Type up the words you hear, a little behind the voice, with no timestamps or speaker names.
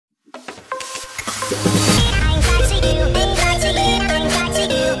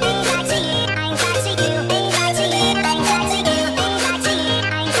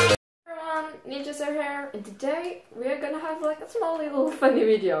Ninjas are here, and today we are gonna have like a small little funny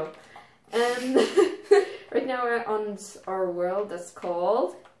video. And right now we're on our world that's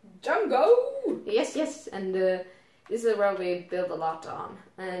called Jungle. Yes, and this is a world we build a lot on,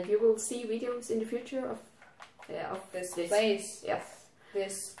 and you will see videos in the future of this place. Yes,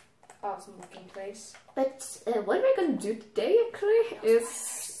 This awesome looking place. but what we're gonna do today actually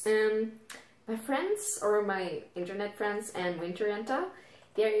is my friends, or my internet friends, and Winterenta,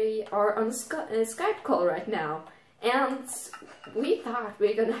 they are on Skype call right now, and we thought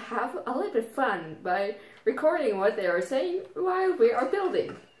we're gonna have a little bit of fun by recording what they are saying while we are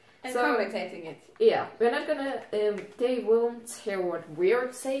building. And so, commentating it. Yeah, we're not gonna, they won't hear what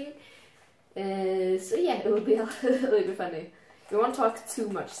we're saying, so yeah, it will be a little bit funny. We won't talk too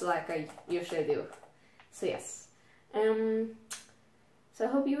much like I usually do, so yes. So I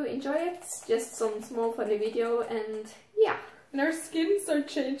hope you enjoy it, just some small funny video, and yeah. And our skins are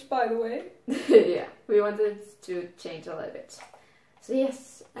changed, by the way. Yeah, we wanted to change a little bit. So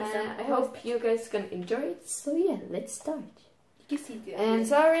yes, I hope you guys can enjoy it. So yeah, let's start. You can see the And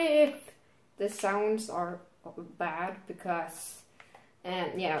sorry if the sounds are bad, because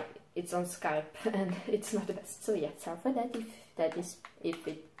yeah, it's on Skype and it's not the best. So yeah, sorry for that if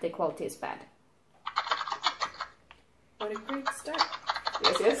the quality is bad. What a great start.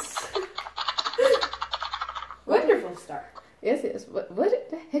 Yes. Wonderful start. Yes. What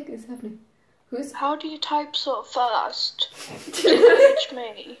the heck is happening? How do you type so fast? Teach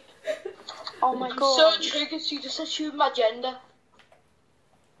me. Oh my god. So triggers you just assume my gender.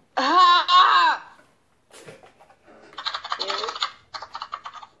 Ah!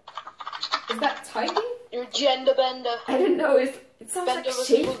 Is that typing? You're a gender bender. I don't know. It sounds Bender like with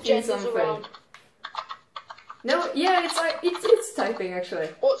little shaking genders something. around. No, yeah, it's like it's typing actually.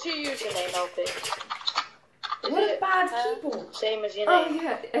 What's your username, LP? What a bad keyboard. Same as your Oh name.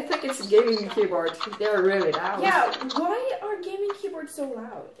 yeah, I think it's gaming keyboard. They're really loud. Yeah, why are gaming keyboards so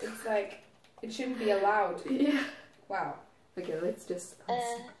loud? It's like, it shouldn't be allowed. Yeah. Wow. Okay, let's just.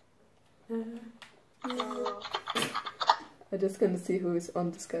 No. I'm just gonna see who is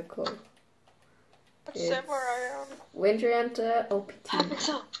on the Skype call. What server are you on? Winterenta, OPT,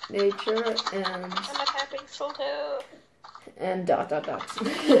 Nature, and I'm a typing soul too. and ...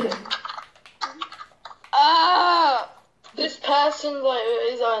 Ah! This person like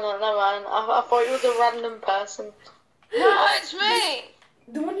is on it. Never mind. I thought it was a random person. No, it's me!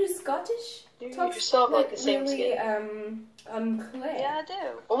 The one who's Scottish? You Talks yourself like the same really, skin. unclear. Yeah, I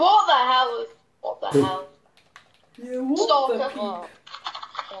do. What the hell? What the hell? Yeah, what Stalker. the fuck?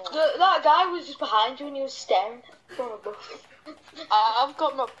 That guy was just behind you and he was staring from above. I've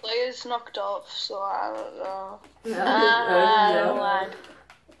got my players knocked off, so I don't know. No.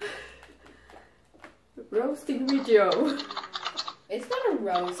 Roasting video. It's not a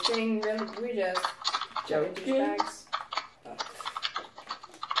roasting, we're just Joking. douchebags.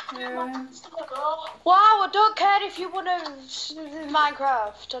 Wow, I don't care if you want to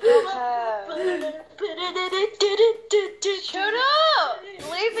Minecraft. I don't care. Shut up!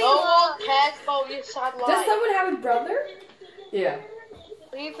 Leave me No alone. one cares about your sad life. Does someone have a brother? Yeah.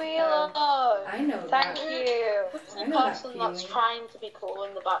 Leave me alone. I know Thank that. you. I The know that person that's feeling. trying to be cool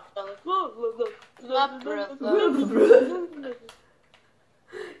in the background. My brother.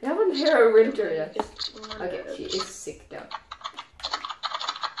 You haven't heard Winter yet. Okay, she is sick though.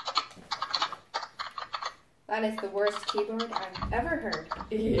 That is the worst keyboard I've ever heard.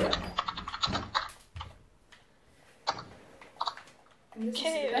 Yeah. And this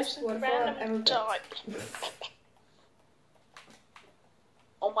Okay, is the best this is waterfall I've ever random built. type.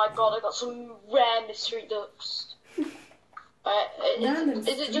 Oh my god, I got some rare mystery ducks. Random Is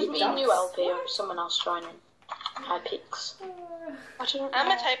it just street me and you, ducks? LP, or someone else joining? High Peaks. I don't know.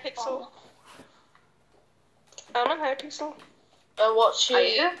 I'm a Hypixel. I'm a Hypixel. What's your... Are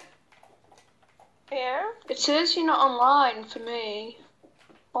you? Yeah? It says you're not online for me.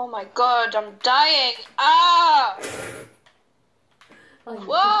 Oh my god, I'm dying. Ah! Oh,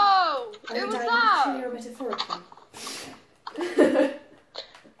 Whoa! Are Who you was dying that? literally or metaphorically?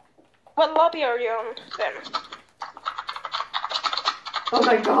 What lobby are you on then? Oh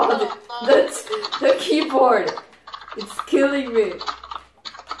my god, that's the keyboard. It's killing me.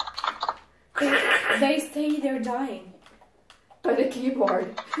 They say they're dying. By the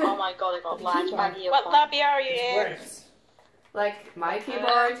keyboard. Oh my god, I got large baggy up What on. lobby are you It's in? worse. Like my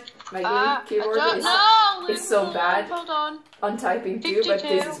keyboard, my gaming I keyboard don't is know. it's so Leave me bad. alone. Hold on. on typing too, but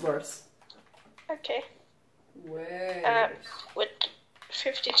this 52. is worse. Okay. Worse. With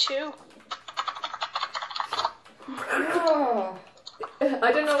 52. Oh,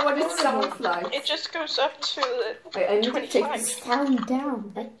 I don't know what it sounds like. It just goes up to the I need to take 25. the sound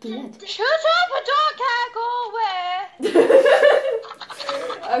down. That's good. Shut up! I don't care. Go away.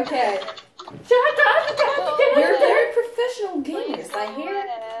 okay. Shut up! You're very professional gamers. I hear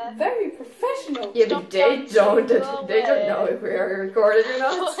very professional. Yeah, Stop but they dancing, don't. go They don't away. know if we are recording or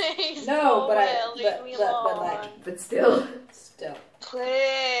not. Please. No, go but away. Leave me but alone. like But still. still.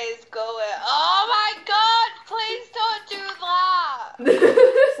 Please go away. Oh my God! Please don't do that.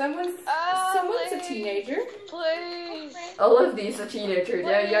 Someone's Oh, someone's a please. teenager. Please. All of these are teenagers.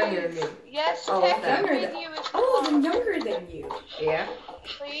 They're younger than me. Yes, Oh, take okay. it with you if you All of them want. younger than you. Yeah.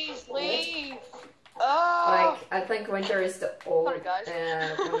 Please leave. Oh. Like, I think Winter is the old. Sorry, guys.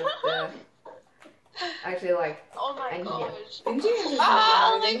 One of the. Actually, like. Oh my and God. Didn't you just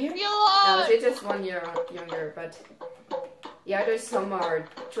Ah, younger than leave you? me No, alone. she's just 1 year younger, but. Yeah, there's some are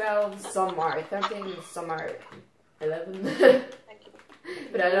 12, some are 13, some are 11. Thank you.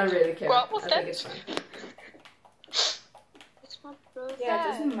 But I don't really care. Well, I what's think that? it's fun. It's my brother. Yeah, it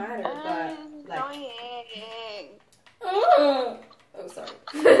doesn't matter, but like. Annoying. Oh, oh sorry.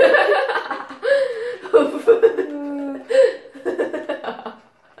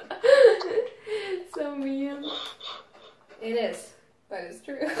 So mean. It is. That is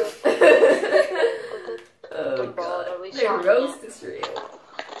true. Oh God, god, at least the I'm roast is real.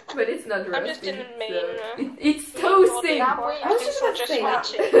 But it's not roasting. I'm just in a main, it's toasting! I was just about to say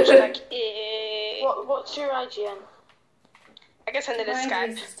that. Like, What's your IGN? I guess I need a Mine Skype.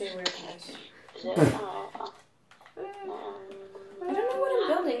 needs to stay away from this. Is it? Alright. I don't know what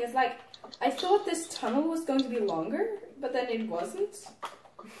I'm building. It's like I thought this tunnel was going to be longer, but then it wasn't.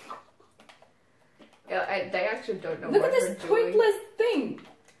 Yeah, they actually don't know Look what at this we're doing. pointless thing.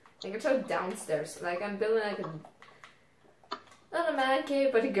 I can show downstairs. Like, I'm building like a... Not a man cave,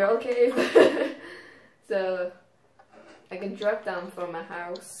 but a girl cave. So, I can drop down from my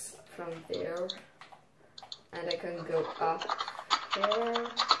house from there. And I can go up there.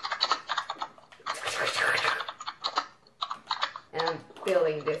 And I'm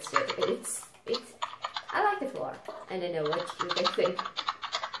building this shit. It's... I like the floor. And I know what you guys think.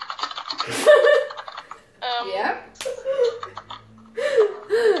 Yeah.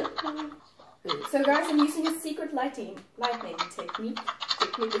 So guys, I'm using a secret lightning technique.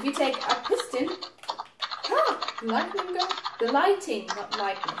 If you take a piston, lightning goes. The lighting, not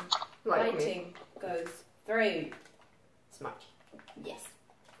lightning. Like me. Lighting goes through. Smart. Yes.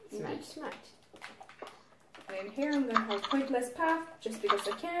 Smart, smart. And here I'm gonna have a pointless path just because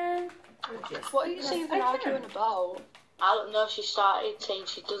I can. Just What are you because even I can. arguing about? I don't know, she started saying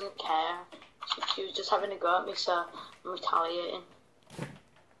she doesn't care. She was just having a go at me, so I'm retaliating.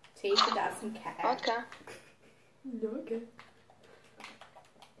 See, she doesn't care. Okay. Okay.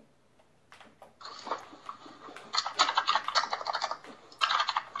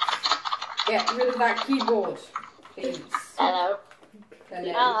 Get rid of that keyboard, please. Hello.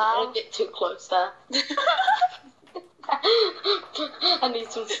 Hello. I don't get too close there. I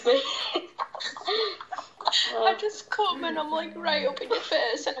need some space. I just come and I'm like right up in your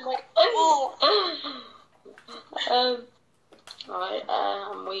face and I'm like, oh. Right,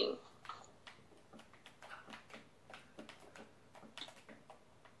 I'm waiting.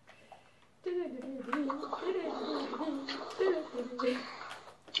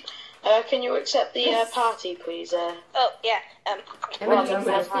 Can you accept the party, please? Oh, yeah. I'm done with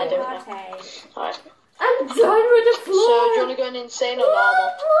the I floor. don't know. Alright. I'm done with the floor! So, do you want to go in insane or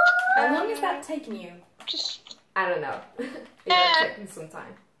normal? How long is that taking you? Just, I don't know. It might take me some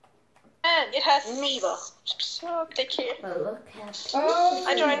time. and it has... Neither. So, take care. Well, look at Oh,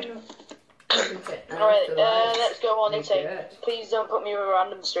 I joined. Alright, let's go on insane. Good. Please don't put me with a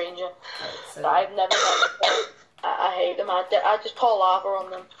random stranger So, that I've never met before. I hate them. I just pour lava on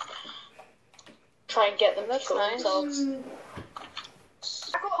them. Try and get them to That's kill nice. themselves.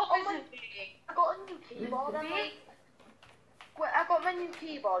 I got a new keyboard and like, well, I got my new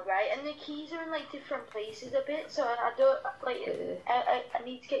keyboard, right, and the keys are in like different places a bit, so I don't like. I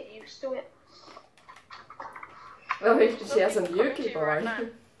need to get used to it. well, if she has a new Coming to you keyboard. right now.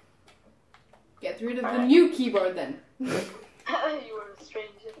 Get rid of the new keyboard then. You were a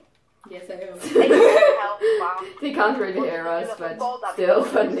stranger. Yes, I am. Wow. They can't really hear us, but still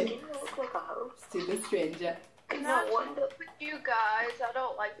funny. You look like a host. To the stranger. No wonder. With you guys, I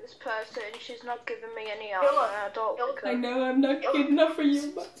don't like this person. She's not giving me any Hello. armor. I don't like I her. know I'm not good enough for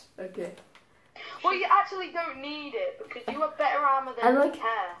you, but... Okay. Well, you actually don't need it because you have better armor I than like-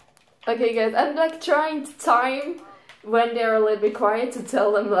 hair. Okay, guys, I'm like trying to time when they're a little bit quiet to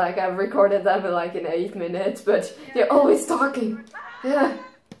tell them like I've recorded them in like in 8 minutes, but they're always talking. Yeah.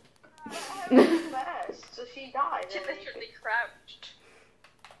 First, so she died. She literally crouched.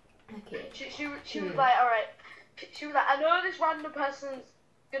 Okay. She was like, alright. She was like, I know this random person's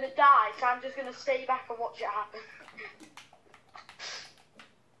gonna die, so I'm just gonna stay back and watch it happen.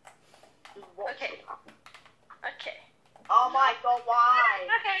 Just watch Okay. it happen. Okay. Oh my god, why?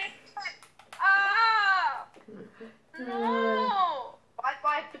 Okay. Ah! No! Why do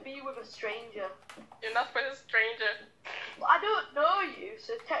I have to be with a stranger? You're not with a stranger. Well, I don't know you,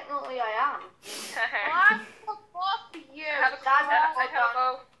 so technically I am. I I'm so close to you. have a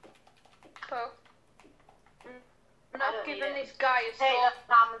bow. Bow. I I'm not don't giving need it. this guy a Take sword. that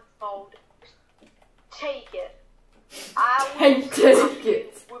diamond sword. Take it. I will Take stab you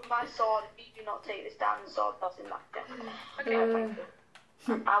it. with my sword if you do not take this diamond sword that's in that deck. Okay. Thank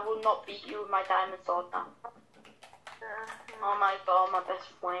you. I will not beat you with my diamond sword now. Oh my god, my best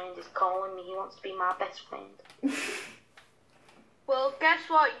friend is calling me. He wants to be my best friend. Well, guess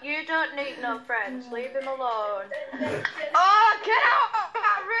what? You don't need no friends. Leave him alone. Oh, get out of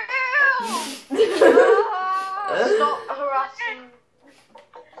my room! Stop harassing.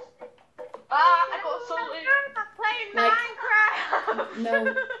 I got assaulted. I'm playing Like- Minecraft.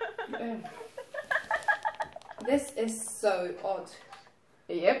 No. This is so odd.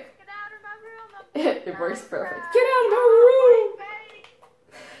 Yep. Get out of my room. I'm playing It works Minecraft. perfect. Get out of my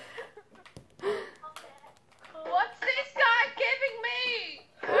What's this guy giving me?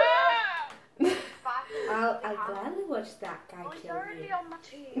 Ah! I'll gladly watch that guy Oh, he's kill already you. on my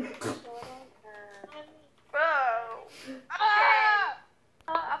team, so I don't care. Whoa! Ah!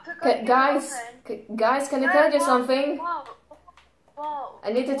 Oh, I forgot Okay, your guys, girlfriend. guys, can I tell you something? Whoa! Whoa!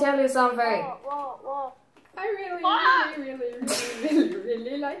 I need to tell you something. Whoa! I really, Ah!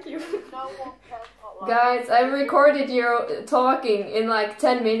 really like you. No one cares about life. Guys, I recorded you talking in like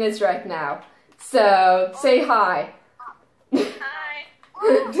 10 minutes right now. So, say hi. Hi!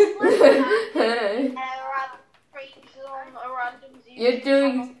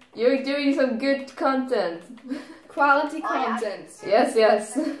 You're doing some good content. Quality content.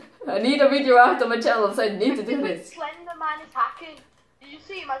 Yes. I need a video out on my channel, so I need to do this. Slender Man is hacking. Did you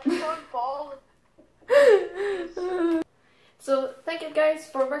see him? I just saw him fall. So, thank you guys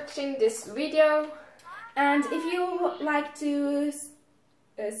for watching this video. And if you would like to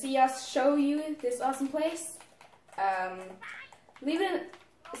see us show you this awesome place,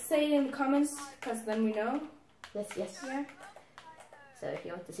 say it in the comments, because then we know. Yes. Yeah. So, if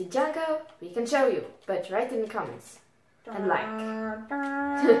you want to see Django, we can show you. But write in the comments. And like.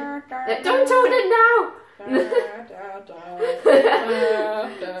 Don't tone it now!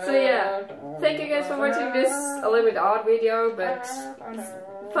 So yeah, thank you guys for watching this a little bit odd video, but it's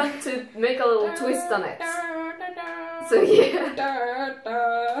fun to make a little twist on it. So yeah,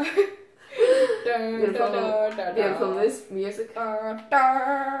 beautiful music,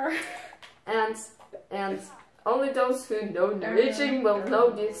 and only those who know Norwegian will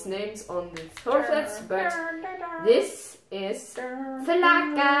know these names on the horses, but this is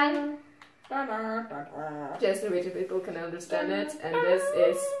Flakken. Just Norwegian people can understand it, and this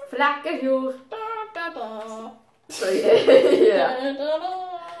is Flakkejord. So yeah.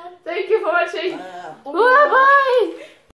 Thank you for watching. Bye bye.